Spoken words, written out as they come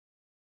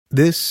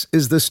This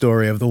is the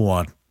story of the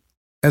one.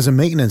 As a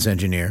maintenance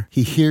engineer,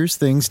 he hears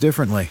things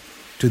differently.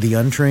 To the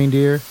untrained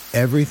ear,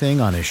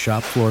 everything on his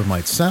shop floor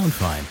might sound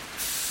fine,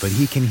 but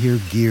he can hear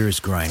gears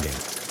grinding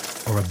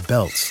or a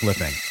belt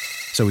slipping.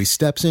 So he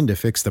steps in to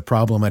fix the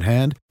problem at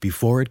hand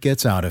before it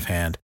gets out of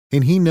hand.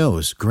 And he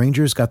knows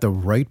Grainger's got the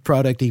right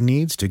product he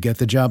needs to get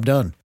the job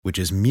done, which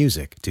is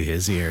music to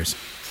his ears.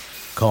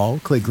 Call,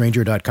 click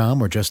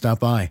Grainger.com, or just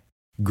stop by.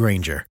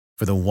 Grainger,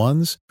 for the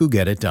ones who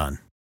get it done.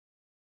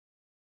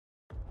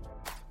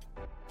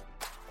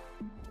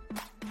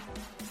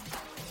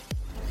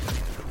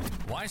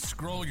 Why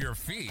scroll your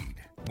feed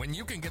when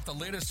you can get the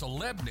latest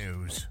celeb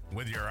news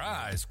with your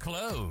eyes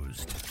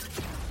closed?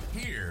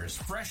 Here's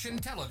fresh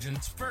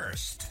intelligence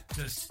first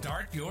to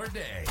start your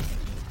day.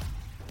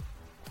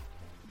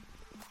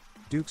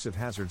 Dukes of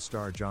Hazzard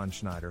star John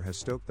Schneider has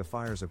stoked the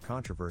fires of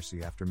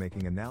controversy after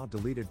making a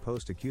now-deleted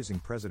post accusing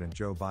President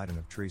Joe Biden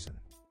of treason.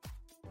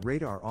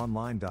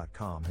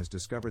 RadarOnline.com has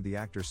discovered the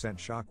actor sent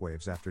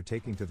shockwaves after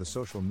taking to the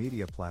social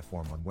media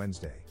platform on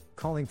Wednesday,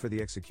 calling for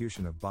the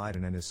execution of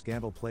Biden and his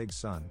scandal-plagued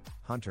son,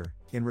 Hunter,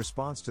 in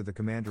response to the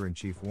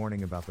commander-in-chief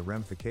warning about the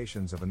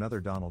ramifications of another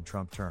Donald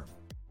Trump term.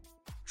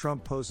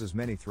 Trump poses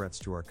many threats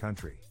to our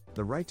country: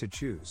 the right to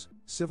choose,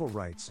 civil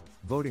rights,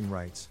 voting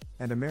rights,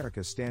 and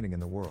America's standing in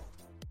the world.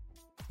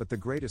 But the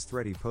greatest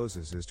threat he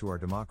poses is to our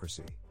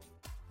democracy.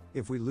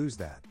 If we lose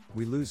that,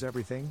 we lose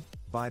everything,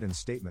 Biden's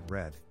statement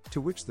read,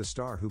 to which the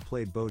star who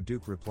played Bo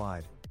Duke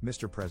replied,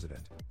 "Mr.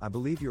 President, I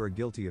believe you are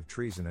guilty of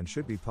treason and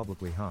should be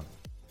publicly hung.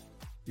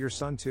 Your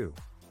son too."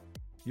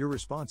 Your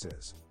response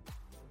is,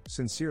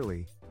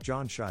 "Sincerely,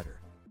 John Schneider."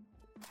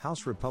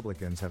 House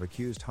Republicans have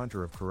accused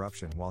Hunter of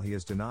corruption while he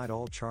has denied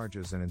all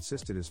charges and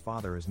insisted his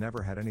father has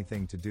never had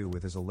anything to do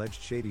with his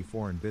alleged shady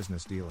foreign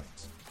business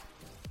dealings.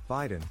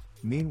 Biden,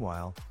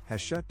 meanwhile,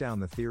 has shut down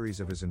the theories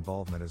of his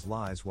involvement as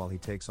lies while he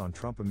takes on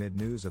Trump amid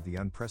news of the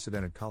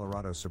unprecedented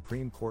Colorado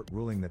Supreme Court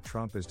ruling that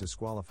Trump is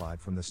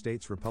disqualified from the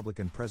state's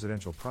Republican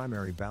presidential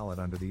primary ballot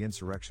under the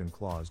Insurrection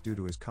Clause due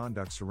to his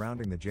conduct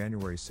surrounding the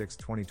January 6,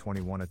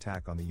 2021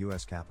 attack on the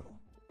U.S. Capitol.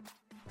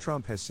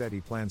 Trump has said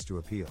he plans to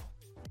appeal.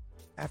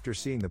 After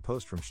seeing the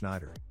post from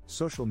Schneider,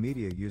 social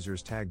media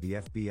users tagged the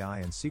FBI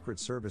and Secret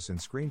Service in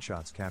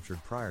screenshots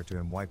captured prior to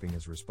him wiping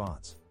his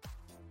response.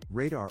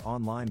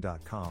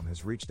 RadarOnline.com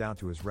has reached out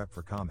to his rep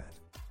for comment.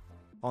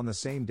 On the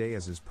same day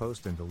as his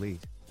post and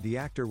delete, the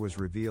actor was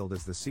revealed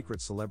as the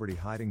secret celebrity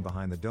hiding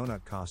behind the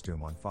donut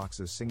costume on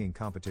Fox's singing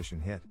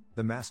competition hit,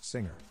 The Masked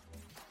Singer.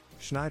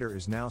 Schneider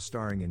is now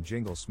starring in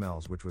Jingle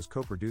Smells, which was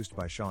co-produced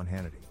by Sean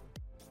Hannity.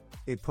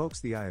 It pokes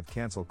the eye of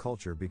cancel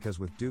culture because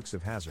with Dukes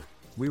of Hazzard,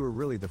 we were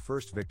really the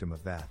first victim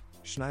of that,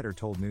 Schneider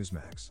told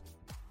Newsmax.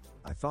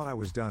 "I thought I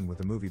was done with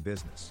the movie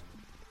business.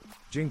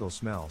 Jingle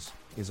Smells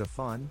is a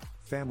fun,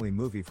 family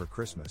movie for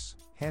Christmas,"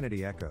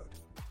 Hannity echoed.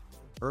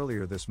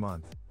 Earlier this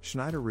month,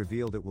 Schneider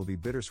revealed it will be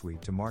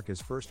bittersweet to mark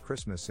his first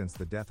Christmas since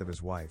the death of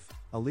his wife,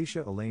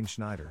 Alicia Elaine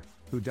Schneider,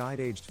 who died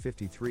aged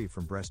 53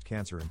 from breast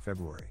cancer in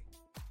February.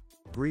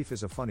 "Grief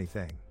is a funny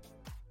thing.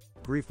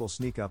 Grief will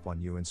sneak up on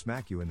you and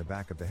smack you in the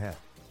back of the head.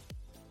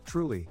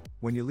 Truly,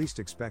 when you least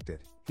expect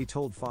it," he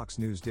told Fox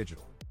News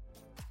Digital.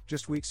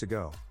 Just weeks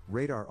ago,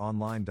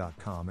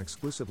 RadarOnline.com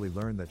exclusively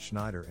learned that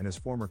Schneider and his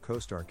former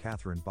co-star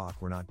Catherine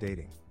Bach were not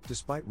dating,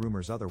 despite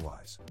rumors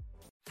otherwise.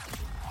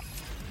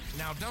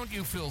 Now don't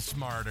you feel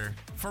smarter?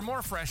 For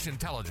more fresh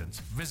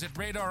intelligence, visit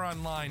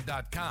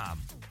RadarOnline.com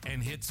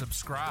and hit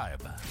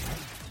subscribe.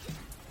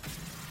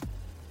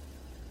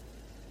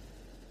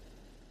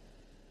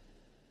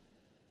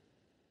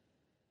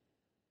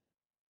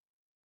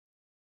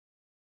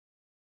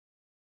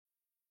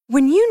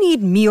 When you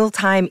need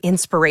mealtime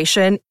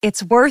inspiration,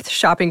 it's worth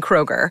shopping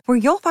Kroger, where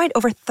you'll find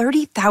over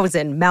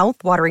 30,000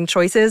 mouth-watering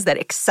choices that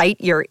excite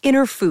your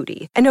inner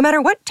foodie. And no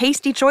matter what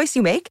tasty choice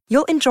you make,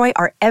 you'll enjoy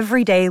our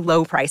everyday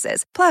low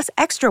prices, plus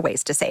extra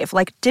ways to save,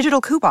 like digital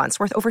coupons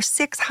worth over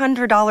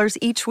 $600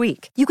 each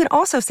week. You can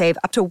also save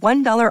up to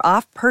 $1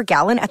 off per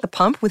gallon at the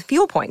pump with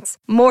fuel points.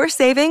 More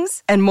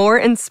savings and more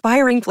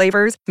inspiring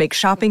flavors make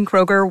shopping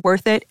Kroger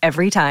worth it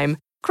every time.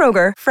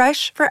 Kroger,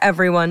 fresh for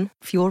everyone.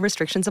 Fuel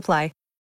restrictions apply.